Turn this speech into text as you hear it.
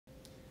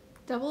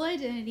Double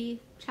Identity,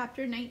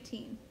 Chapter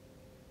 19.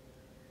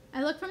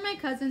 I look from my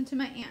cousin to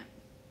my aunt.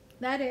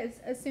 That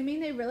is, assuming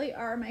they really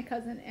are my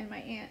cousin and my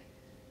aunt.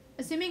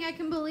 Assuming I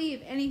can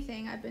believe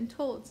anything I've been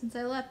told since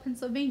I left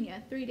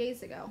Pennsylvania 3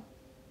 days ago.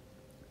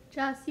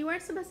 Jess, you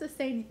weren't supposed to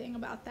say anything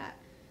about that,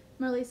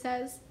 Merle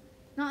says.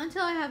 Not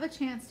until I have a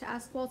chance to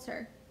ask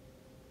Walter.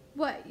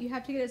 What, you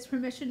have to get his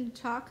permission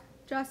to talk?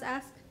 Joss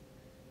asks.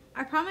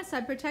 I promised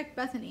I'd protect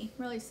Bethany,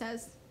 Merle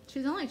says.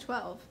 She's only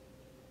 12.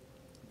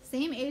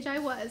 Same age I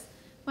was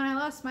when I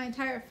lost my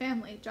entire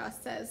family, Joss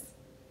says.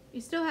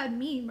 You still had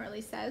me,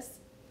 Merle says.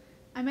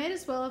 I might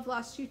as well have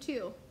lost you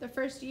too, the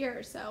first year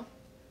or so.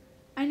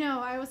 I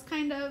know, I was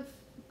kind of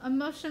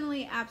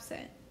emotionally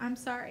absent. I'm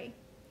sorry.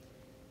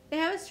 They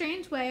have a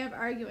strange way of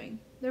arguing,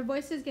 their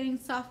voices getting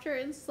softer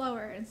and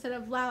slower instead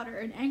of louder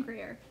and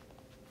angrier.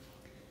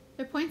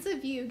 Their points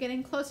of view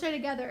getting closer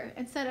together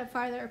instead of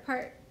farther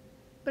apart.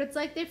 But it's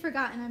like they've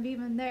forgotten I'm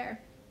even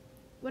there.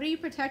 What are you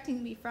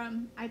protecting me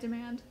from? I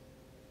demand.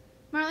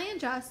 Marley and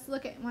Joss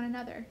look at one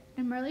another,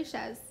 and Merle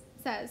says,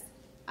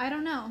 I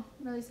don't know,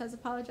 Merle says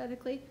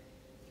apologetically.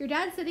 Your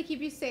dad said to keep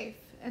you safe,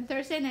 and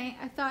Thursday night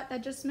I thought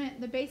that just meant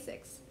the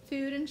basics,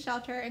 food and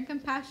shelter and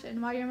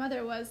compassion while your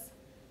mother was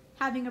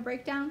having a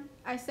breakdown,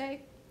 I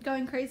say,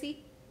 going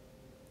crazy.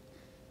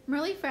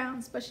 Merle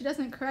frowns, but she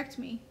doesn't correct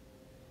me.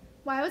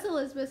 Why was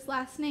Elizabeth's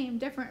last name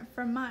different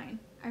from mine?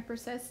 I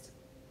persist.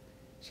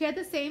 She had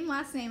the same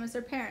last name as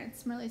her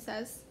parents, Merle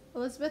says.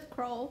 Elizabeth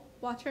Kroll,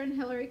 Walter and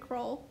Hillary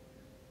Kroll.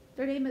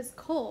 Their name is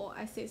Cole,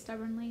 I say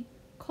stubbornly.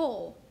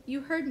 Cole.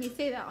 You heard me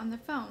say that on the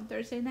phone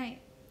Thursday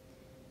night.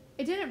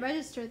 It didn't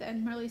register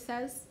then, Merle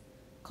says.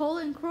 Cole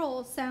and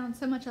Kroll sound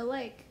so much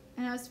alike,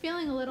 and I was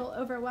feeling a little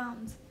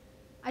overwhelmed.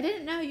 I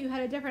didn't know you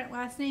had a different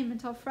last name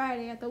until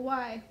Friday at the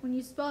Y when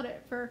you spelled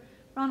it for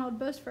Ronald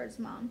Bosford's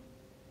mom.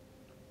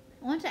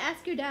 I want to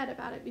ask your dad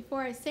about it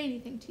before I say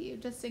anything to you,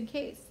 just in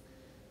case.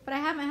 But I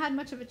haven't had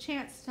much of a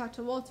chance to talk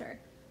to Walter,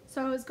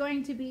 so I was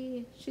going to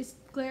be, she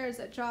glares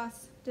at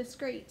Joss,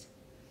 discreet.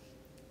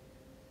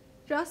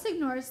 Joss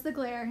ignores the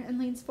glare and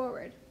leans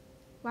forward.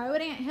 Why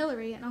would Aunt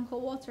Hillary and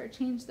Uncle Walter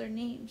change their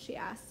names, she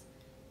asks.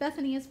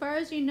 Bethany, as far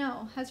as you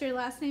know, has your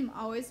last name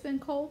always been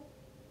Cole?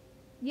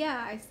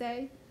 Yeah, I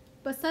say,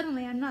 but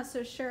suddenly I'm not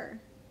so sure.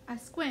 I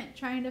squint,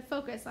 trying to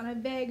focus on a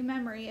vague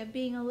memory of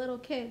being a little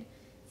kid,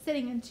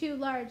 sitting in too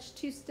large,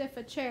 too stiff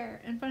a chair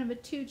in front of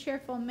a too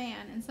cheerful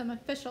man in some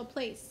official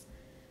place,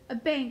 a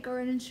bank or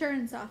an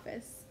insurance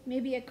office,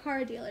 maybe a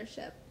car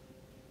dealership.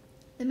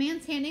 The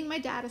man's handing my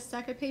dad a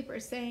stack of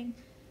papers saying,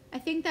 I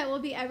think that will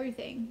be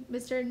everything,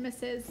 Mr. and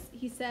Mrs.,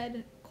 he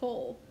said,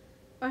 Cole.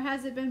 Or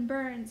has it been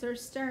Burns or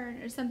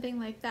Stern or something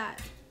like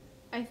that?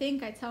 I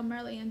think, I tell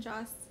Merle and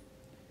Joss.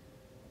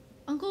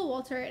 Uncle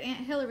Walter and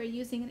Aunt Hillary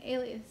using an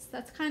alias,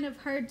 that's kind of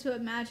hard to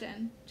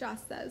imagine,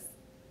 Joss says.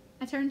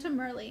 I turn to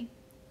Merle.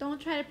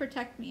 Don't try to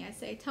protect me, I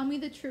say. Tell me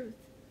the truth.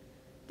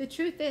 The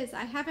truth is,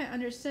 I haven't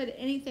understood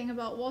anything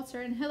about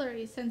Walter and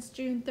Hillary since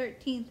June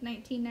 13th,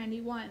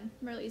 1991,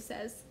 Merle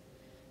says.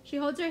 She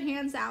holds her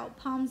hands out,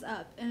 palms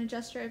up, in a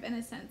gesture of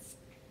innocence.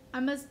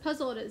 I'm as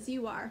puzzled as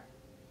you are.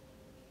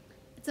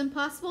 It's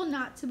impossible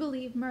not to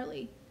believe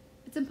Merle.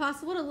 It's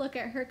impossible to look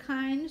at her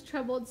kind,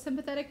 troubled,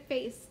 sympathetic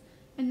face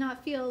and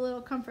not feel a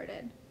little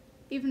comforted,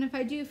 even if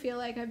I do feel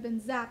like I've been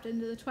zapped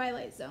into the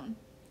Twilight Zone.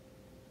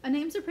 A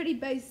name's a pretty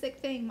basic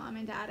thing, Mom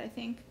and Dad, I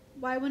think.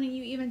 Why wouldn't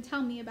you even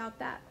tell me about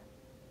that?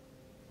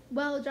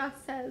 Well, Joss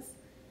says,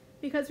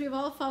 because we've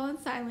all fallen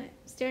silent,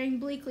 staring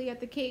bleakly at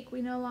the cake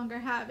we no longer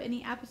have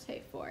any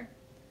appetite for.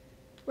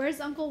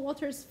 Where's Uncle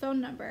Walter's phone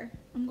number?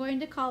 I'm going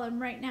to call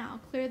him right now,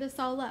 clear this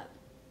all up.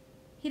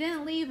 He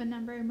didn't leave a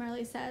number,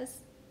 Merle says.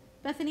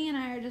 Bethany and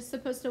I are just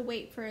supposed to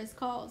wait for his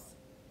calls.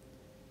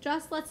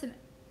 Joss lets an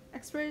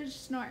expressive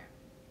snort.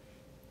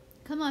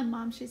 Come on,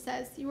 Mom, she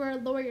says. You are a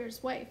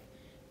lawyer's wife.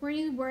 Weren't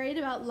you worried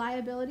about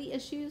liability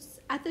issues?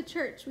 At the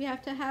church, we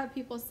have to have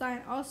people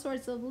sign all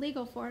sorts of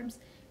legal forms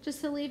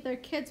just to leave their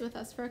kids with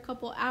us for a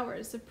couple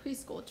hours of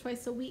preschool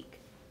twice a week.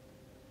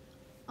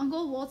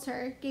 Uncle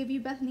Walter gave you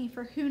Bethany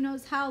for who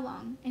knows how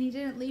long, and he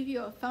didn't leave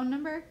you a phone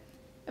number?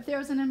 If there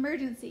was an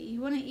emergency,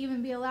 you wouldn't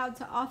even be allowed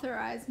to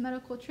authorize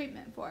medical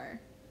treatment for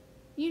her.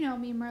 You know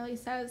me, Merle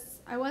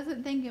says. I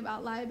wasn't thinking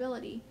about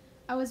liability.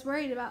 I was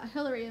worried about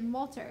Hillary and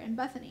Walter and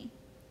Bethany.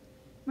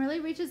 Merle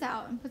reaches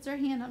out and puts her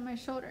hand on my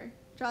shoulder,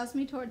 draws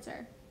me towards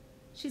her.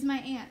 She's my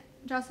aunt.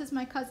 Joss is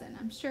my cousin,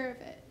 I'm sure of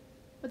it.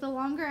 But the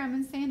longer I'm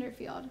in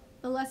Sanderfield,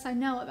 the less I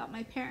know about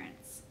my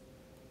parents.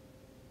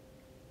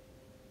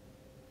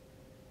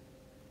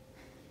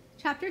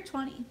 Chapter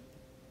 20.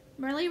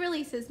 Merle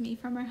releases me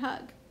from her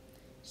hug.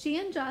 She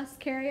and Joss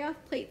carry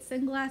off plates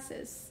and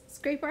glasses,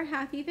 scrape our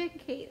half-eaten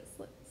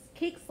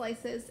cake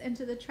slices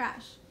into the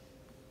trash.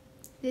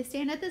 They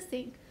stand at the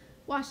sink,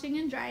 washing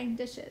and drying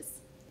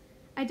dishes.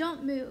 I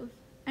don't move.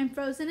 I'm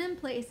frozen in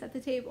place at the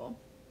table.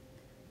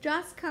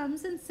 Joss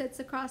comes and sits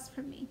across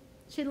from me.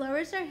 She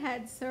lowers her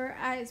head so her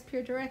eyes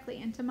peer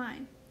directly into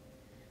mine.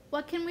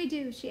 What can we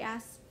do, she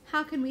asks.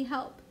 How can we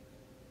help?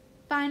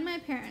 Find my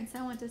parents,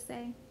 I want to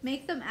say.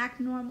 Make them act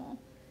normal.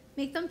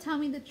 Make them tell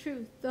me the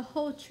truth, the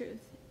whole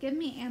truth. Give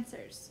me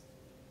answers.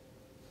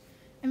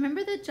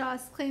 Remember that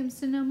Joss claims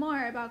to know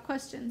more about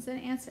questions than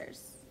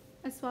answers.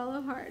 I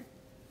swallow hard.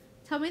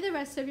 Tell me the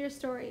rest of your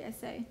story, I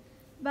say,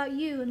 about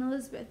you and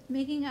Elizabeth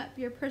making up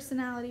your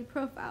personality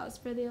profiles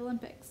for the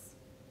Olympics.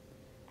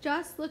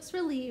 Joss looks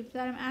relieved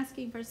that I'm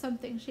asking for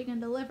something she can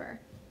deliver,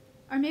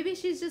 or maybe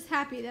she's just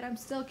happy that I'm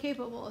still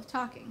capable of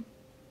talking.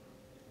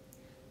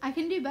 I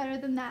can do better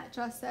than that,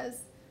 Joss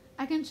says.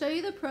 I can show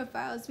you the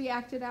profiles we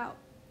acted out.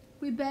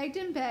 We begged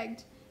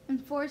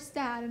and forced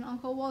Dad and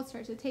Uncle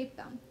Walter to tape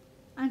them.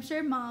 I'm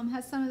sure Mom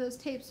has some of those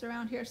tapes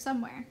around here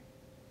somewhere.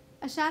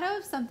 A shadow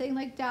of something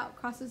like doubt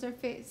crosses her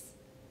face.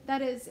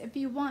 That is, if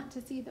you want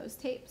to see those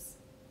tapes.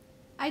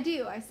 I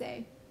do, I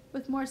say,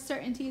 with more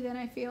certainty than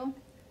I feel.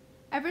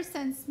 Ever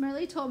since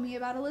Merle told me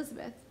about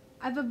Elizabeth,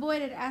 I've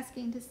avoided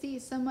asking to see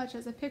so much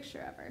as a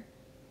picture of her,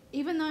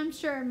 even though I'm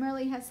sure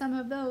Merle has some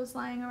of those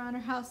lying around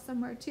her house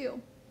somewhere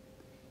too.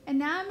 And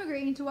now I'm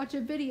agreeing to watch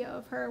a video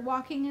of her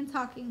walking and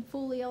talking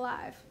fully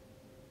alive.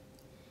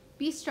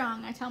 Be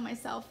strong, I tell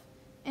myself,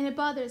 and it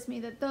bothers me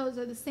that those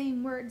are the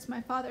same words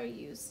my father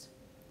used.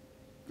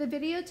 The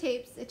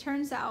videotapes, it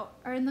turns out,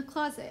 are in the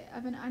closet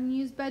of an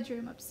unused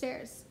bedroom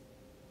upstairs.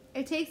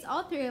 It takes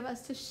all three of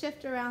us to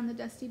shift around the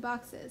dusty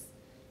boxes,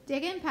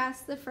 digging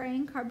past the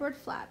fraying cardboard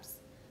flaps.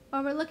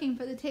 While we're looking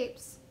for the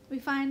tapes, we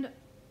find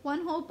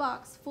one whole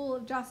box full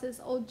of Joss's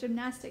old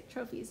gymnastic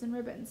trophies and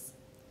ribbons.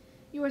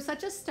 You were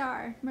such a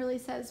star, Merle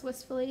says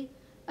wistfully,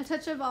 a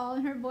touch of awe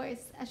in her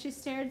voice as she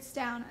stares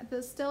down at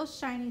the still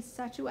shiny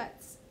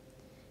statuettes.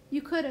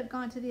 You could have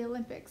gone to the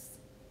Olympics.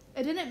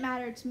 It didn't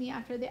matter to me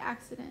after the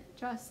accident,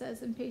 Joss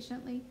says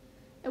impatiently.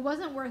 It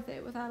wasn't worth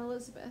it without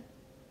Elizabeth.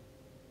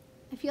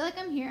 I feel like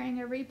I'm hearing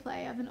a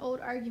replay of an old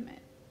argument.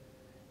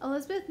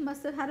 Elizabeth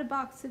must have had a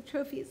box of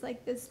trophies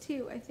like this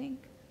too, I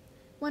think.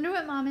 Wonder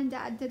what Mom and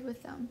Dad did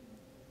with them.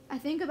 I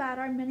think about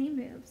our many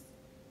moves.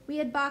 We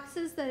had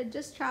boxes that had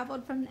just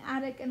traveled from the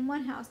attic in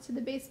one house to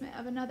the basement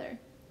of another.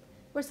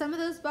 Were some of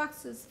those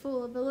boxes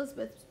full of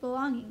Elizabeth's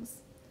belongings?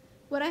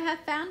 Would I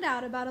have found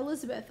out about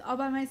Elizabeth all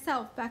by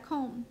myself back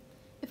home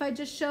if I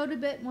just showed a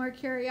bit more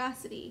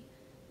curiosity,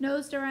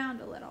 nosed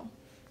around a little?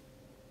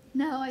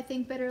 No, I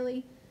think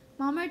bitterly.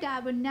 Mom or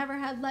Dad would never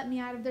have let me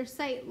out of their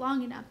sight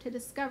long enough to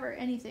discover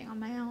anything on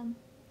my own.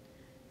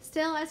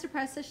 Still, I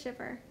suppress a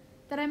shiver,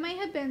 that I might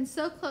have been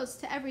so close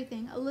to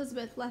everything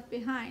Elizabeth left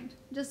behind,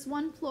 just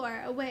one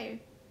floor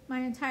away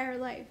my entire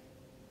life.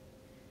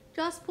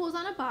 Joss pulls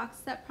on a box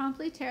that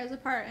promptly tears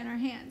apart in her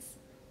hands,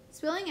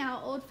 spilling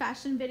out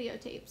old-fashioned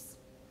videotapes.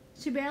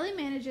 She barely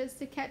manages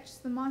to catch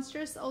the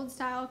monstrous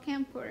old-style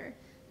camcorder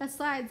that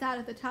slides out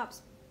of the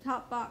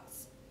top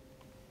box.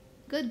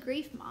 Good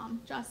grief,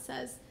 Mom, Joss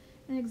says,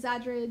 in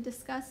exaggerated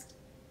disgust.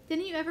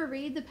 Didn't you ever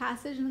read the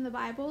passage in the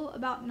Bible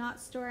about not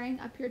storing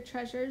up your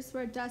treasures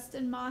where dust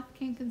and moth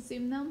can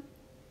consume them?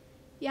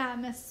 Yeah,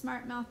 Miss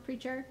Smart-Mouth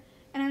Preacher,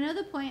 and I know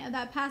the point of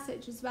that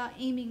passage is about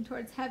aiming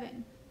towards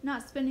heaven,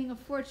 not spending a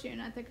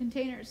fortune at the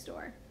container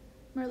store,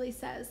 Merle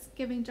says,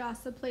 giving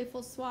Joss a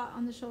playful swat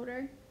on the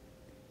shoulder.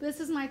 This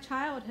is my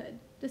childhood,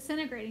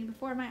 disintegrating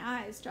before my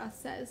eyes, Joss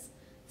says,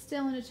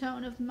 still in a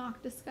tone of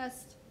mock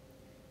disgust.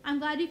 I'm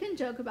glad you can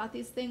joke about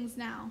these things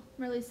now,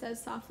 Merle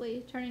says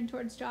softly, turning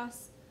towards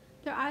Joss.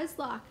 Their eyes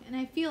lock, and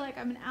I feel like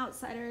I'm an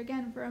outsider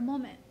again for a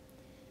moment.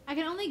 I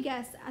can only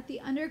guess at the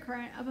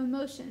undercurrent of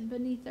emotion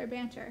beneath their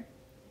banter.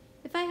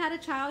 If I had a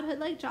childhood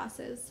like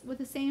Joss's, with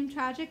the same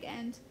tragic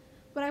end,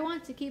 would I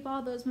want to keep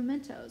all those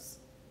mementos?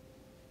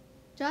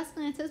 Joss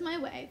glances my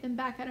way, then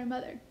back at her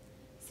mother.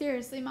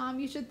 Seriously, Mom,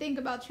 you should think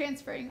about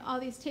transferring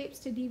all these tapes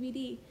to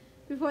DVD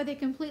before they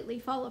completely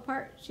fall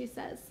apart, she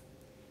says.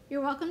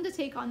 You're welcome to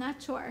take on that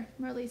chore,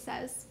 Merle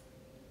says.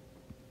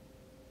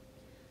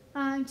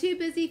 I'm too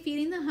busy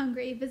feeding the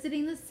hungry,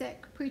 visiting the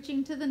sick,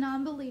 preaching to the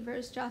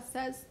non-believers, Joss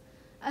says.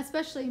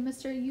 Especially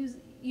Mr.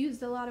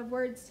 used a lot of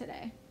words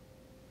today.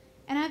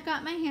 And I've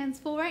got my hands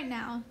full right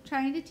now,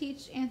 trying to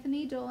teach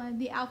Anthony Dolan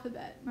the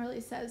alphabet,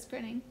 Merle says,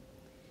 grinning.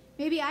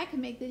 Maybe I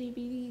can make the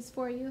DVDs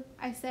for you,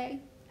 I say,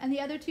 and the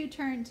other two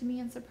turn to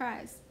me in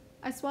surprise.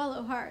 I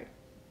swallow hard.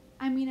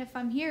 I mean, if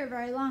I'm here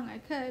very long, I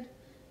could.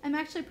 I'm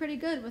actually pretty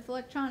good with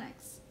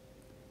electronics.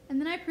 And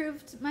then I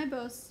proved my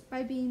boast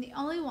by being the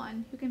only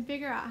one who can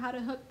figure out how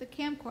to hook the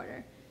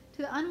camcorder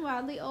to the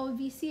unwieldy old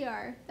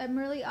VCR that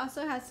Merle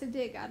also has to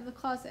dig out of the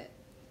closet.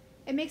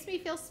 It makes me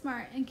feel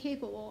smart and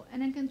capable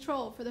and in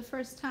control for the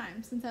first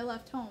time since I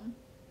left home.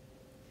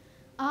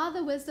 Ah,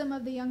 the wisdom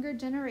of the younger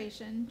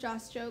generation,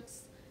 Joss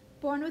jokes.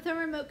 Born with a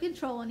remote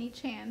control in each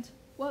hand.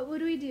 What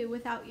would we do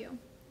without you?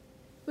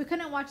 We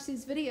couldn't watch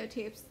these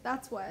videotapes,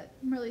 that's what,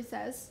 Merle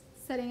says,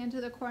 sitting into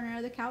the corner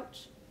of the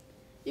couch.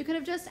 You could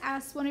have just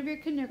asked one of your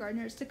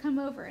kindergartners to come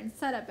over and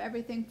set up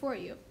everything for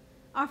you.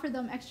 Offer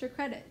them extra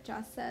credit,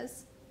 Joss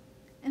says.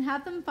 And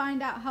have them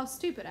find out how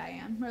stupid I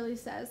am, Merle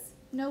says.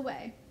 No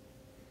way.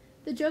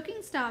 The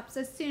joking stops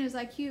as soon as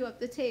I cue up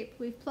the tape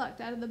we've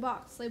plucked out of the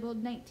box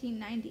labeled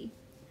 1990.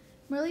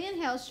 Merle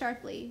inhales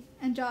sharply,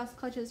 and Joss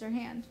clutches her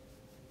hand.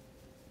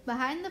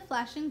 Behind the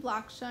flashing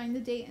block showing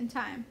the date and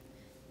time,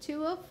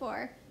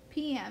 2:04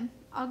 p.m.,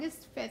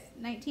 August 5th,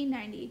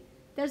 1990,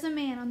 there's a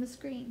man on the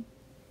screen.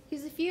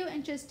 He's a few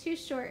inches too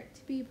short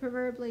to be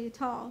proverbially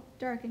tall,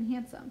 dark, and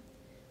handsome,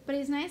 but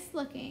he's nice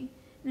looking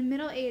in a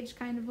middle-aged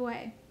kind of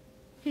way.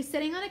 He's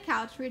sitting on a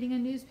couch reading a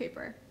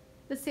newspaper.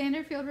 The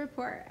Sanderfield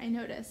Report, I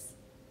notice.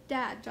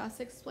 Dad, Joss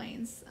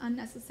explains,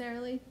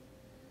 unnecessarily.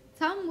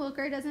 Tom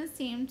Wilker doesn't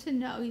seem to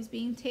know he's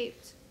being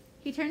taped.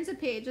 He turns a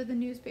page of the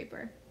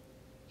newspaper.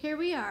 Here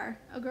we are,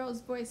 a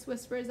girl's voice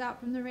whispers out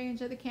from the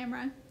range of the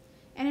camera,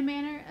 in a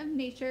manner of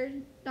nature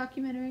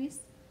documentaries,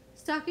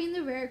 stalking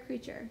the rare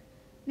creature,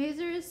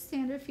 Mazurus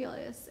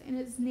sanderfilius, in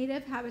its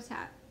native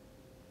habitat.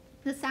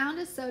 The sound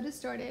is so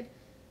distorted,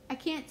 I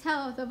can't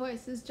tell if the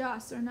voice is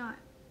Joss or not.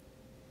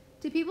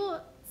 Do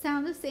people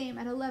sound the same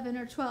at 11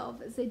 or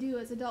 12 as they do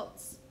as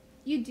adults?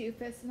 You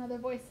doofus, another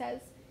voice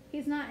says.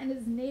 He's not in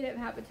his native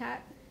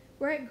habitat.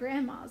 We're at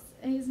Grandma's,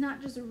 and he's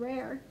not just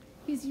rare.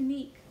 He's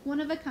unique,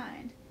 one of a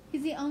kind.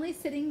 He's the only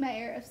sitting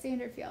mayor of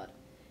Sanderfield.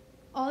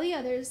 All the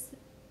others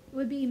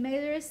would be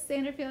Mazurus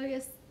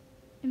sanderfilius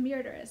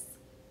emeritus.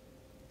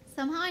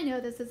 Somehow I know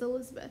this is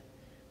Elizabeth.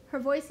 Her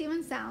voice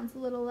even sounds a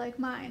little like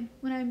mine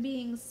when I'm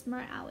being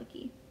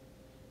smart-alecky.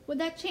 Would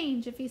that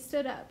change if he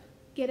stood up?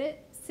 Get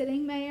it?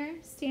 Sitting mayor,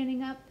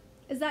 standing up.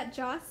 Is that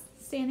Joss,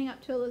 standing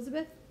up to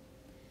Elizabeth?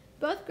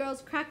 Both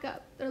girls crack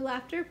up, their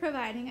laughter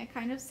providing a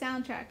kind of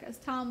soundtrack as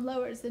Tom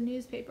lowers the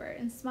newspaper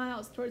and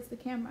smiles towards the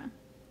camera.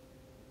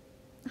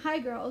 Hi,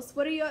 girls.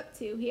 What are you up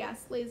to? He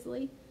asks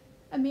lazily.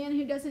 A man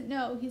who doesn't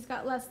know he's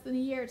got less than a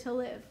year to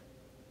live.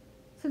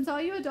 Since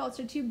all you adults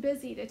are too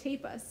busy to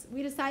tape us,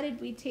 we decided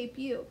we'd tape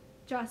you,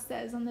 Joss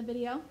says on the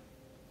video.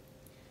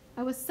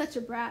 I was such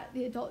a brat,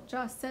 the adult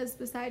Joss says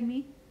beside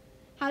me.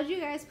 How did you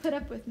guys put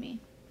up with me?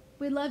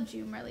 We loved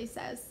you, Merle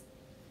says.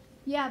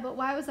 Yeah, but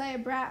why was I a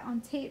brat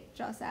on tape,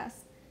 Joss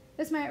asks.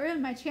 This might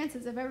ruin my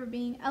chances of ever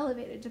being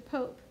elevated to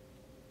Pope.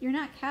 You're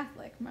not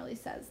Catholic, Merle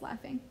says,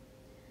 laughing.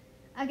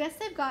 I guess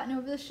they've gotten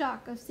over the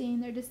shock of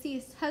seeing their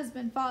deceased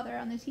husband-father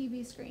on the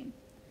TV screen.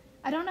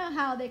 I don't know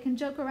how they can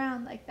joke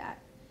around like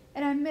that,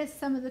 and I missed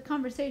some of the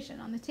conversation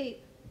on the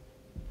tape.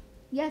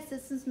 Yes,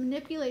 this is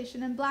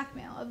manipulation and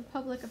blackmail of a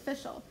public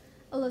official,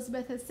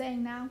 Elizabeth is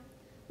saying now.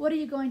 What are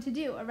you going to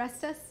do,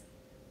 arrest us?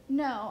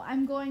 No,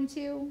 I'm going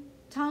to...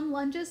 Tom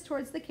lunges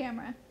towards the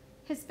camera,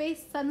 his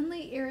face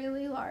suddenly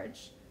eerily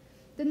large.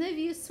 Then the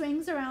view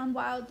swings around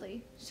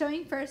wildly,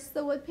 showing first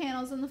the wood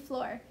panels on the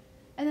floor,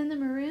 and then the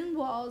maroon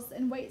walls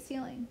and white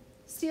ceiling.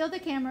 Steal the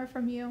camera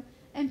from you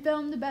and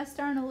film the best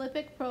darn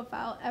Olympic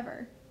profile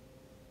ever.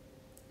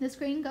 The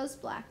screen goes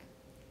black.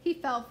 He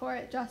fell for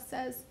it, Joss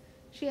says.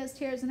 She has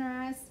tears in her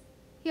eyes.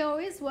 He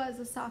always was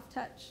a soft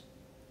touch.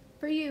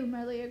 For you,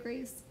 Merle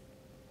agrees.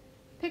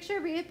 Picture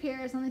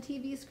reappears on the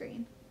TV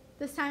screen.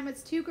 This time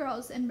it's two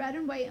girls in red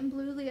and white and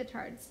blue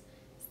leotards,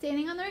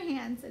 standing on their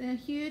hands in a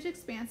huge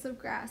expanse of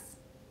grass.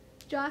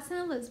 Joss and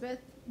Elizabeth,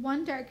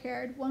 one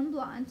dark-haired, one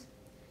blonde.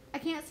 I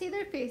can't see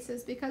their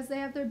faces because they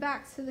have their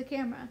backs to the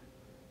camera,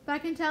 but I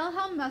can tell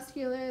how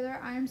muscular their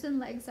arms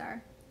and legs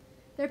are.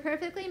 They're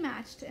perfectly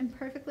matched and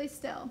perfectly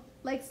still,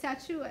 like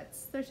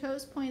statuettes, their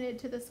toes pointed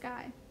to the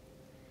sky.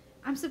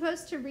 I'm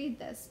supposed to read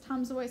this,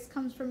 Tom's voice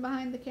comes from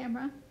behind the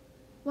camera.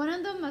 One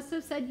of them must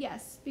have said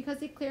yes, because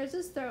he clears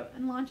his throat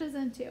and launches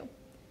into,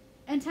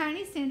 in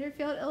tiny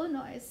Sanderfield,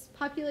 Illinois,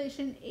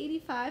 population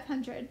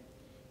 8,500.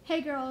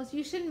 Hey girls,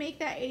 you should make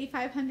that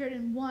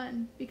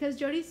 8,501, because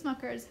Jody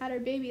Smuckers had her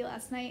baby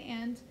last night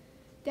and...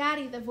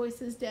 Daddy, the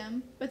voice is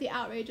dim, but the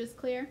outrage is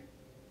clear.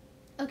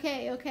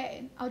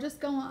 Okay, I'll just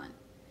go on.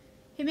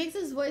 He makes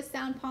his voice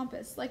sound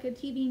pompous, like a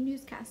TV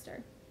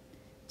newscaster.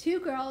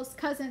 Two girls,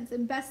 cousins,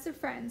 and best of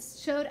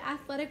friends showed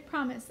athletic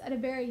promise at a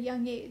very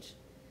young age.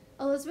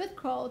 Elizabeth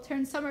Kroll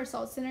turned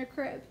somersaults in her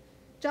crib.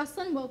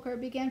 Jocelyn Wilker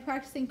began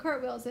practicing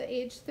cartwheels at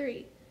age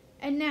 3.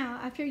 And now,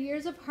 after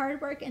years of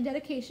hard work and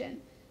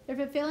dedication, they're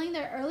fulfilling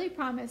their early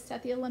promise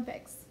at the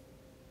Olympics.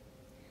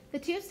 The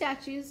two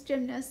statues,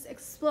 gymnasts,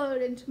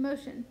 explode into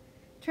motion,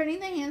 turning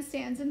the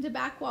handstands into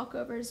back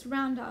walkovers,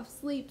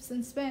 roundoffs, leaps,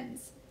 and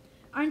spins.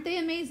 Aren't they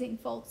amazing,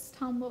 folks?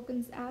 Tom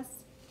Wilkins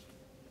asks.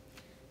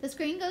 The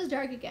screen goes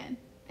dark again,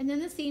 and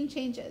then the scene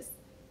changes.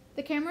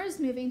 The camera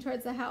is moving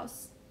towards the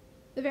house.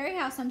 The very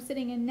house I'm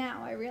sitting in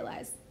now, I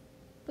realize.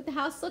 But the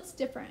house looks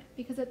different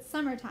because it's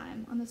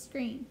summertime on the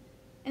screen,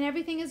 and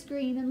everything is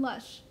green and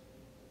lush.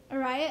 A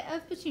riot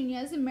of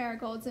petunias and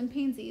marigolds and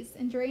pansies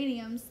and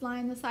geraniums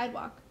line the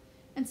sidewalk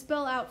and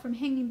spill out from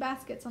hanging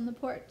baskets on the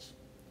porch.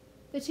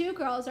 The two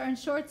girls are in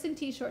shorts and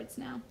t-shirts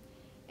now,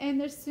 and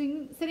they're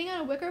sitting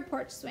on a wicker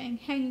porch swing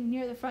hanging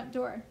near the front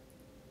door.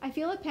 I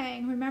feel a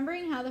pang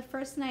remembering how the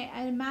first night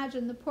I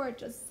imagined the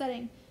porch as a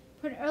setting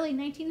for an early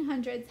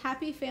 1900s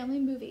happy family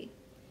movie.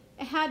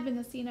 It had been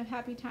the scene of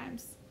happy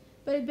times,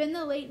 but it had been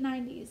the late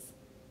 90s.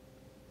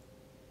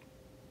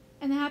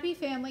 And the happy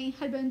family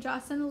had been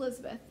Joss and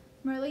Elizabeth,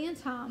 Merle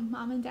and Tom,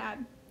 Mom and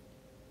Dad.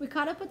 We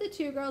caught up with the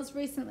two girls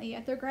recently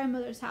at their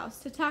grandmother's house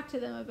to talk to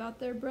them about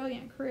their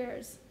brilliant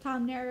careers,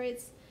 Tom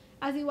narrates,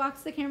 as he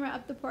walks the camera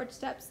up the porch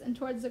steps and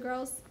towards the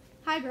girls.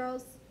 Hi,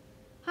 girls.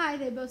 Hi,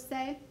 they both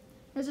say.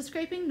 There's a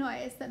scraping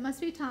noise that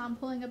must be Tom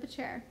pulling up a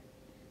chair.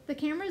 The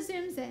camera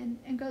zooms in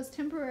and goes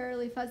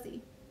temporarily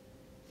fuzzy.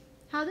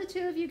 How did the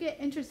two of you get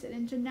interested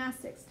in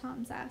gymnastics?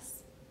 Tom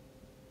asks.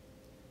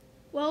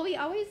 Well, we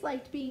always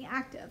liked being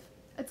active.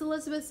 It's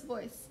Elizabeth's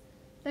voice.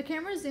 The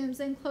camera zooms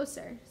in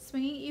closer,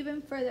 swinging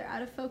even further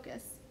out of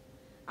focus.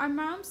 Our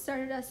mom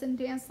started us in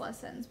dance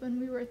lessons when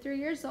we were 3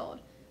 years old,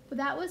 but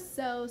that was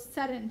so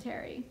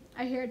sedentary.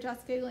 I hear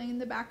Jess giggling in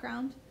the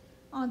background,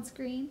 on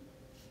screen.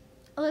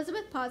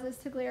 Elizabeth pauses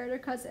to glare at her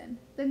cousin,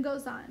 then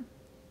goes on.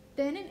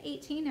 Then in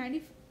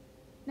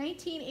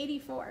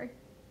 1984,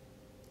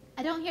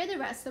 I don't hear the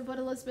rest of what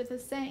Elizabeth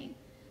is saying,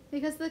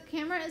 because the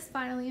camera is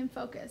finally in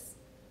focus.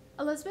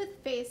 Elizabeth's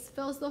face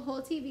fills the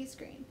whole TV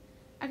screen.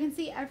 I can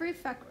see every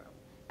freckle,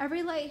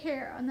 every light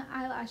hair on the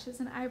eyelashes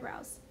and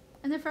eyebrows,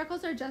 and the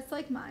freckles are just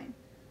like mine,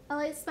 a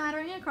light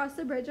smattering across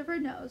the bridge of her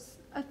nose,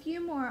 a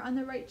few more on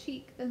the right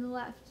cheek than the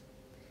left.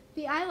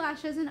 The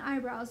eyelashes and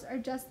eyebrows are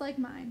just like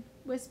mine,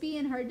 wispy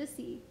and hard to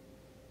see.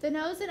 The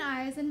nose and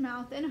eyes and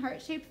mouth and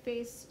heart-shaped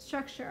face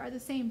structure are the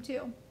same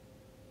too.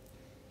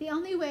 The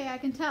only way I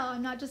can tell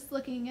I'm not just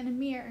looking in a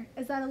mirror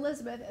is that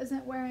Elizabeth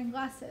isn't wearing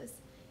glasses,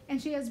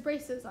 and she has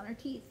braces on her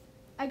teeth.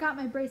 I got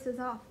my braces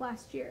off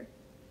last year.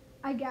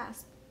 I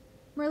gasp.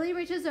 Merle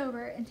reaches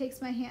over and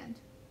takes my hand.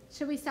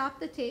 Should we stop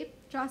the tape?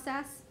 Joss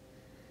asks.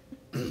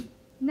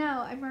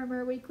 No, I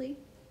murmur weakly.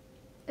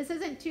 This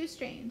isn't too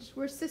strange.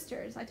 We're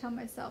sisters, I tell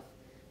myself.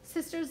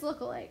 Sisters look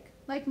alike,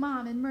 like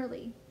Mom and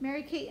Merle,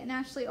 Mary-Kate and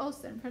Ashley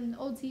Olsen from the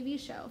old TV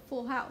show,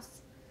 Full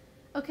House.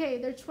 Okay,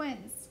 they're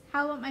twins.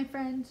 How about my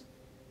friend?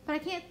 But I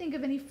can't think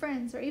of any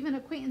friends or even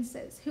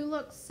acquaintances who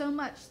look so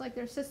much like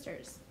their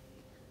sisters.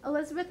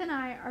 Elizabeth and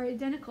I are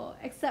identical,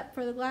 except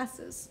for the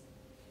glasses.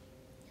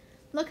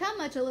 Look how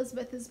much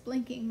Elizabeth is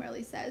blinking,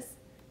 Merle says.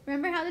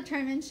 Remember how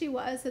determined she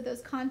was that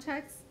those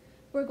contacts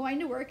were going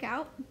to work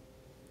out?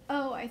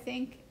 Oh, I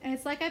think, and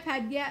it's like I've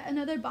had yet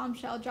another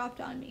bombshell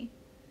dropped on me.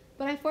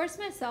 But I force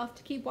myself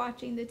to keep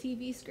watching the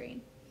TV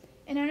screen,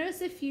 and I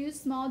notice a few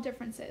small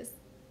differences.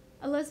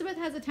 Elizabeth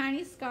has a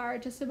tiny scar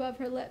just above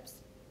her lips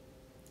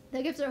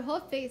that gives her whole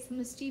face a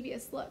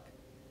mischievous look.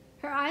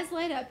 Her eyes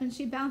light up and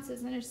she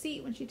bounces in her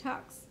seat when she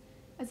talks,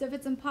 as if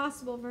it's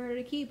impossible for her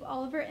to keep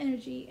all of her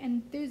energy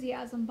and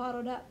enthusiasm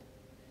bottled up.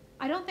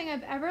 I don't think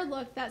I've ever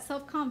looked that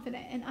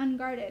self-confident and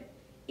unguarded,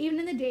 even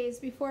in the days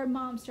before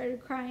Mom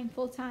started crying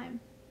full-time.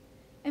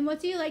 And what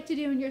do you like to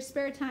do in your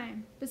spare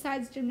time,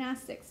 besides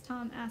gymnastics?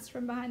 Tom asks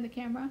from behind the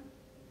camera.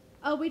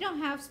 Oh, we don't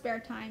have spare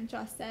time,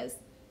 Joss says,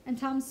 and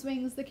Tom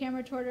swings the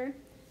camera toward her.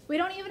 We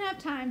don't even have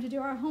time to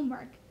do our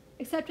homework,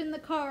 except in the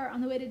car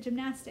on the way to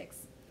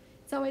gymnastics.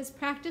 It's always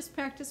practice,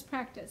 practice,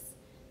 practice.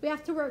 We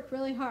have to work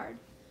really hard.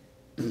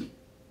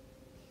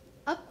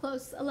 Up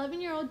close,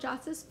 11-year-old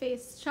Joss's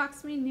face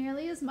shocks me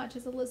nearly as much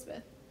as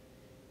Elizabeth.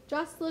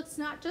 Joss looks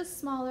not just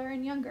smaller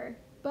and younger,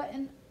 but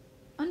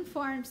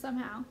unformed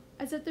somehow,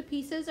 as if the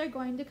pieces are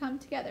going to come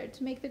together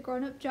to make the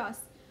grown-up Joss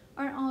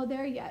aren't all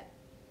there yet.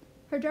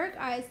 Her dark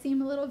eyes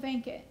seem a little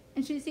vacant,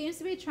 and she seems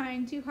to be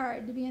trying too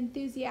hard to be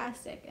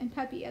enthusiastic and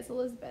peppy as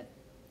Elizabeth.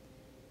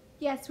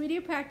 Yes, we do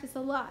practice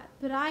a lot,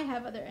 but I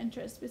have other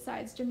interests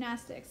besides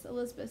gymnastics,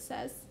 Elizabeth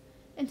says,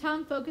 and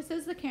Tom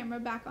focuses the camera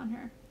back on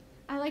her.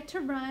 I like to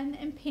run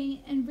and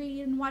paint and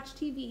read and watch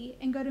TV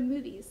and go to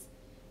movies.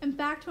 In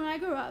fact, when I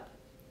grow up,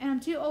 and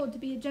I'm too old to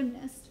be a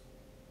gymnast,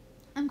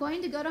 I'm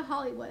going to go to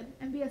Hollywood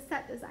and be a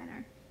set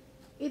designer.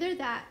 Either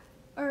that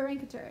or a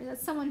rinketer,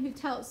 that's someone who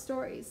tells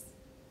stories.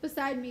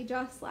 Beside me,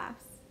 Joss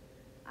laughs.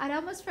 I'd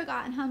almost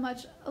forgotten how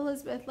much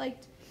Elizabeth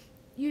liked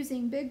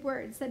using big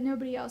words that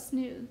nobody else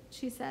knew,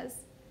 she says.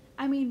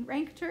 I mean,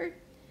 rinketer?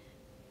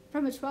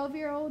 From a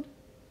 12-year-old?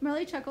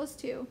 Merle chuckles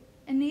too,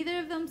 and neither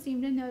of them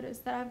seem to notice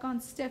that I've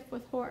gone stiff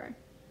with horror.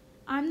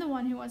 I'm the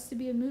one who wants to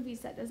be a movie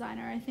set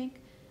designer, I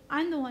think.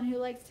 I'm the one who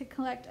likes to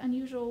collect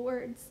unusual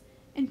words.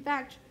 In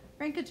fact,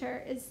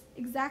 rinketer is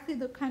exactly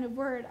the kind of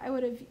word I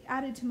would have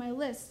added to my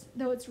list,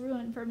 though it's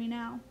ruined for me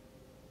now.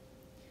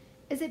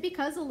 Is it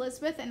because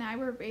Elizabeth and I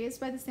were raised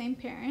by the same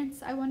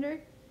parents, I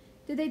wonder?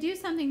 Did they do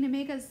something to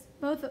make us,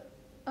 both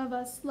of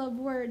us, love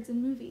words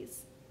and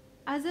movies?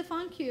 As if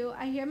on cue,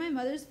 I hear my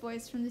mother's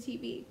voice from the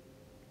TV.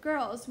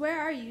 Girls, where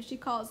are you? She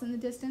calls in the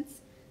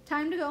distance.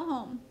 Time to go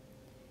home.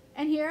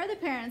 And here are the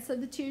parents of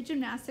the two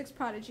gymnastics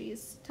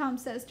prodigies, Tom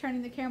says,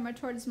 turning the camera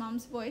toward his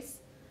mom's voice.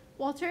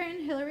 Walter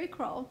and Hillary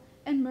Kroll,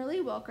 and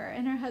Merle Wilker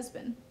and her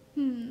husband.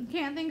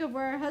 Can't think of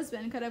where her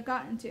husband could have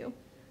gotten to.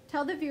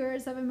 Tell the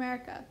viewers of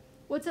America,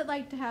 what's it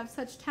like to have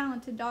such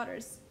talented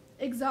daughters?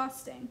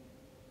 Exhausting.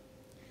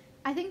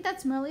 I think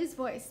that's Merle's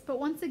voice, but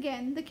once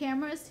again, the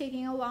camera is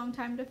taking a long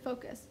time to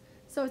focus,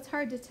 so it's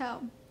hard to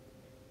tell.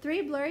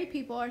 3 blurry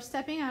people are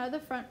stepping out of the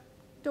front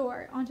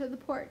door onto the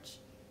porch.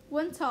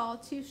 One tall,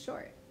 2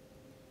 short.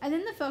 And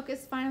then the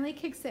focus finally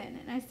kicks in,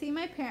 and I see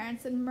my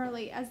parents and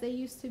Merle as they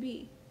used to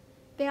be.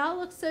 They all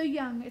look so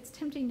young, it's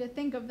tempting to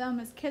think of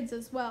them as kids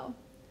as well.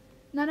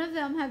 None of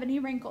them have any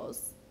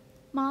wrinkles.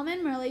 Mom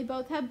and Merle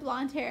both have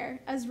blonde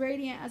hair, as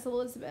radiant as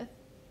Elizabeth.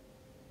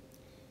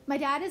 My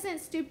dad isn't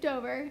stooped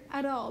over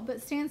at all,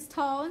 but stands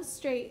tall and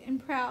straight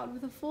and proud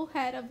with a full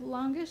head of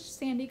longish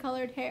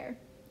sandy-colored hair.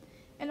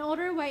 An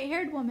older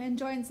white-haired woman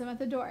joins them at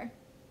the door.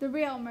 The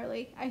real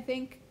Merle, I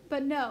think.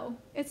 But no,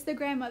 it's the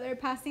grandmother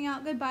passing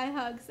out goodbye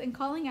hugs and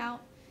calling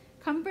out,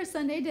 "Come for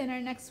Sunday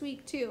dinner next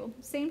week, too.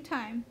 Same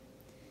time."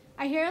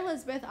 I hear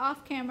Elizabeth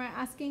off camera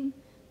asking,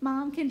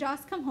 "Mom, can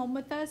Joss come home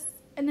with us?"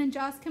 And then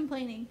Joss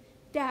complaining,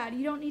 "Dad,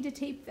 you don't need to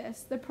tape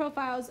this. The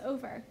profile's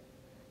over."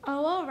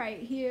 "Oh, all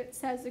right," he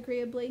says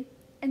agreeably,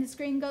 and the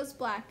screen goes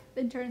black,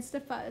 then turns to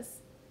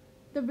fuzz.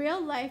 The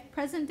real-life,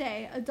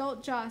 present-day,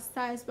 adult Joss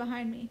sighs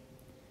behind me.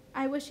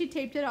 "I wish he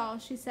taped it all,"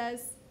 she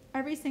says,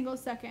 "every single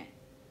second."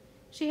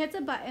 She hits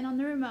a button on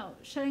the remote,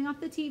 shutting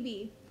off the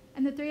TV,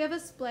 and the three of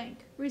us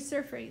blank,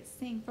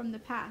 resurfacing from the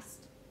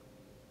past.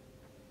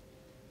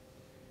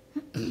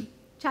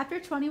 Chapter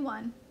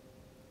 21.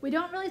 We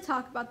don't really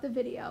talk about the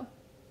video.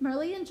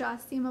 Merle and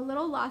Joss seem a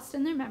little lost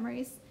in their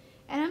memories,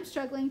 and I'm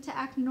struggling to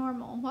act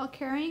normal while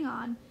carrying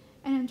on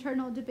an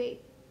internal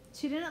debate.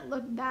 She didn't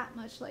look that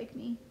much like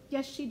me.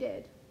 Yes, she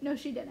did. No,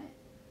 she didn't.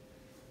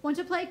 "Want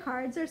to play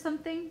cards or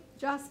something?"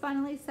 Joss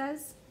finally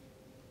says.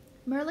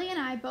 Merle and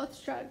I both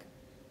shrug,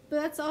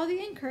 but that's all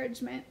the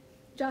encouragement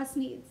Joss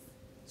needs.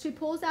 She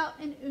pulls out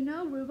an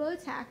Uno Rubo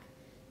Attack,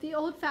 the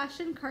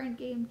old-fashioned card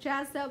game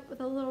jazzed up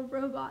with a little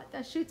robot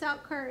that shoots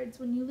out cards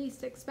when you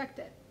least expect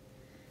it.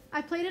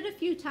 I played it a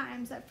few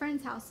times at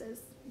friends'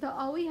 houses, though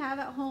all we have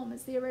at home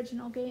is the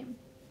original game.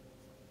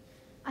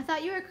 "I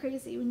thought you were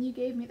crazy when you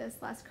gave me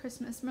this last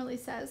Christmas," Merle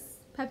says,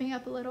 pepping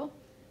up a little,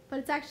 "but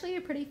it's actually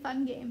a pretty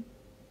fun game."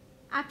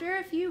 After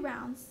a few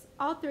rounds,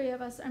 all three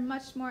of us are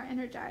much more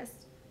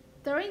energized,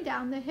 throwing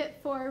down the Hit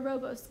 4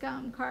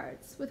 Robo-Scum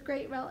cards with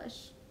great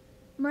relish.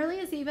 Merle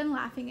is even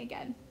laughing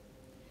again.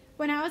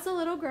 "When I was a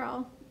little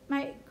girl,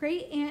 my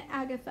great-aunt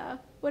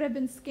Agatha would have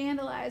been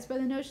scandalized by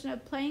the notion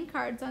of playing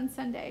cards on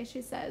Sunday,"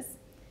 she says,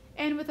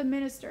 "and with a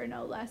minister,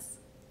 no less."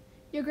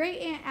 "Your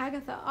great-aunt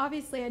Agatha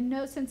obviously had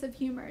no sense of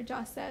humor,"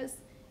 Joss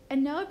says,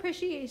 "and no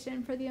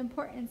appreciation for the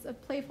importance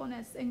of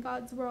playfulness in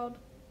God's world."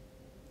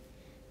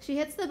 She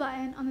hits the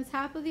button on the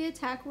top of the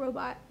attack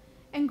robot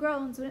and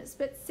groans when it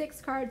spits 6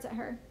 cards at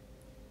her.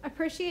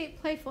 "Appreciate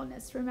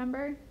playfulness,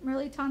 remember?"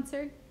 Merle taunts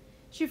her.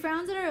 She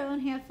frowns at her own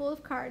handful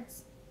of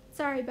cards.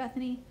 "Sorry,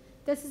 Bethany,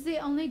 this is the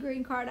only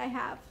green card I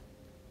have."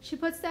 She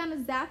puts down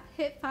a Zap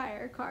Hit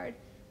Fire card,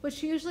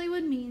 which usually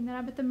would mean that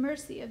I'm at the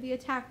mercy of the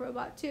attack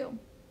robot, too.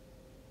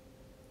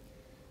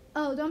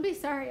 "Oh, don't be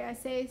sorry," I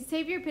say.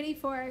 "Save your pity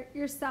for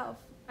yourself."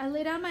 I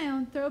lay down my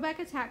own throwback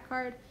attack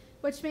card,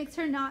 which makes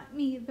her not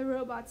me the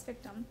robot's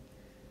victim.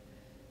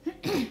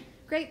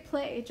 "Great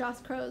play,"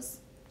 Joss crows.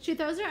 She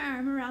throws her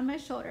arm around my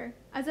shoulder,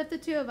 as if the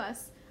two of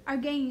us are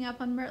ganging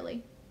up on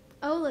Merle.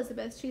 "Oh,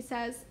 Elizabeth," she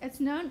says, "it's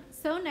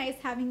so nice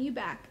having you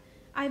back.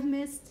 I've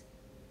missed—"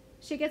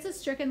 She gets a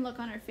stricken look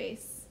on her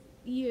face.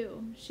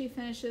 "You," she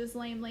finishes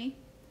lamely.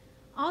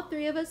 All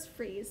three of us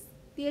freeze.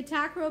 The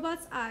attack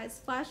robot's eyes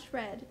flash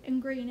red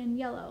and green and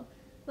yellow,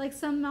 like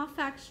some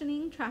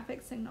malfunctioning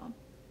traffic signal.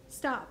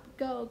 "Stop,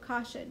 go,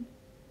 caution."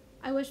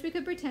 "I wish we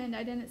could pretend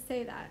I didn't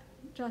say that,"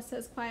 Joss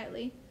says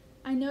quietly.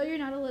 "I know you're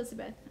not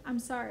Elizabeth. I'm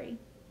sorry."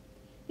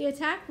 The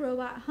attack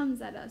robot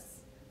hums at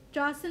us.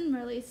 Joss and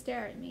Merle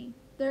stare at me,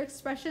 their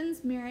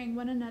expressions mirroring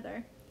one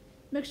another.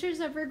 Mixtures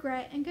of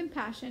regret and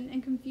compassion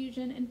and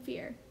confusion and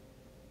fear.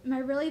 "Am I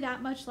really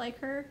that much like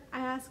her?" I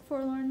ask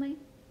forlornly.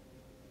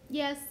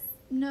 "Yes,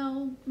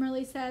 no,"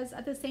 Merle says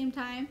at the same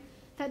time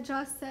that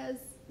Joss says,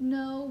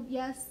 "No,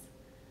 yes."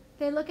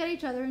 They look at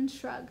each other and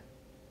shrug.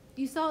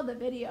 "You saw the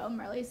video,"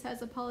 Merle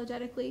says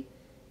apologetically.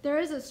 "There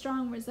is a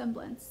strong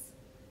resemblance.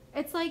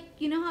 It's like,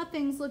 you know how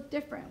things look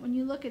different when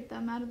you look at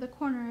them out of the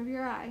corner of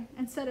your eye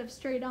instead of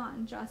straight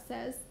on," Joss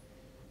says.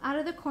 "Out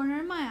of the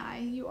corner of my eye,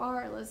 you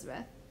are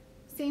Elizabeth.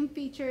 Same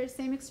features,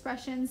 same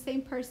expressions,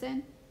 same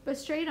person, but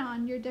straight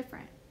on, you're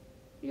different."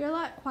 "You're a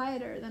lot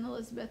quieter than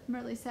Elizabeth,"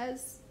 Merle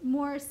says.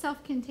 "More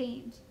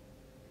self-contained."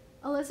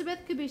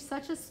 "Elizabeth could be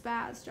such a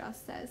spaz,"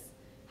 Joss says.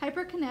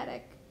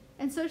 "Hyperkinetic,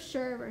 and so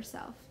sure of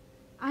herself.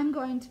 I'm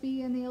going to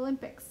be in the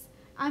Olympics.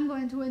 I'm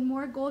going to win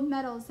more gold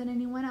medals than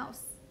anyone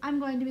else. I'm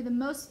going to be the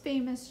most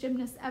famous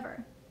gymnast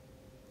ever."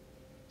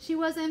 "She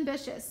was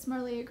ambitious,"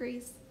 Merle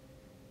agrees.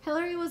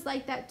 "Hillary was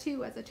like that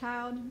too as a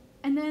child.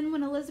 And then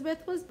when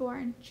Elizabeth was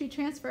born, she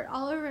transferred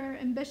all of her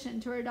ambition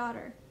to her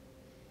daughter."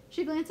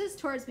 She glances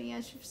towards me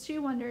as if she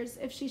wonders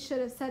if she should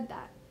have said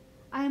that.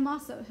 I am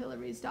also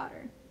Hillary's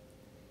daughter.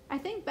 I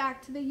think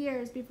back to the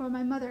years before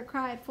my mother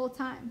cried full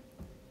time.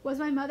 Was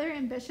my mother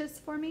ambitious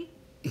for me?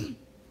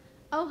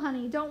 "Oh,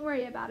 honey, don't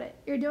worry about it.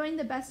 You're doing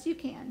the best you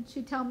can,"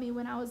 she'd tell me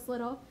when I was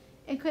little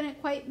and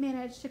couldn't quite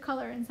manage to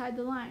color inside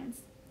the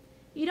lines.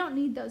 "You don't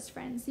need those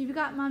friends. You've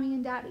got Mommy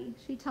and Daddy,"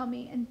 she'd tell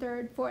me in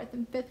 3rd, 4th,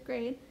 and 5th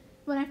grade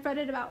when I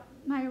fretted about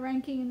my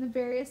ranking in the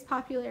various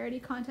popularity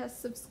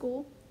contests of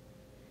school.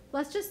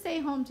 "Let's just stay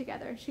home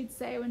together," she'd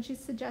say when she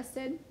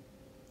suggested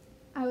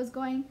I was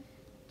going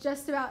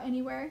just about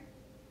anywhere.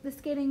 The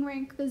skating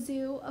rink, the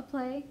zoo, a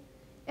play.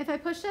 If I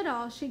pushed at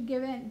all, she'd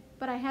give in,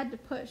 but I had to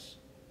push.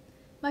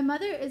 My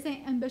mother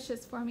isn't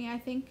ambitious for me, I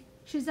think.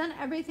 She's done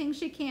everything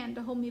she can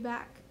to hold me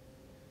back.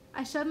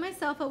 I shove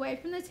myself away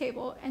from the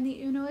table and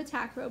the Uno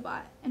attack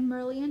robot and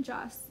Merle and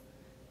Joss.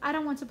 I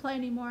don't want to play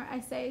anymore, I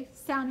say,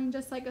 sounding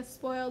just like a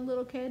spoiled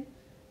little kid.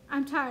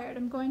 I'm tired.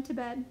 I'm going to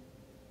bed.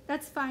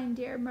 That's fine,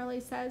 dear, Merle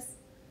says.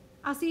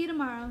 I'll see you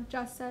tomorrow,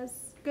 Joss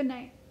says. Good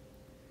night.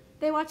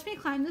 They watch me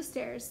climb the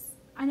stairs.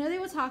 I know they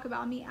will talk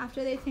about me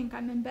after they think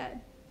I'm in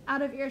bed,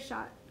 out of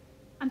earshot.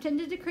 I'm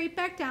tempted to creep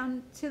back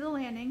down to the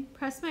landing,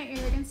 press my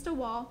ear against a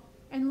wall,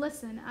 and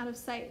listen out of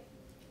sight.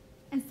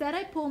 Instead,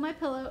 I pull my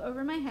pillow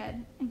over my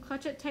head and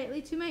clutch it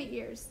tightly to my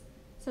ears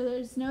so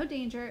there's no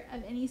danger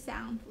of any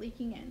sound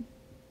leaking in.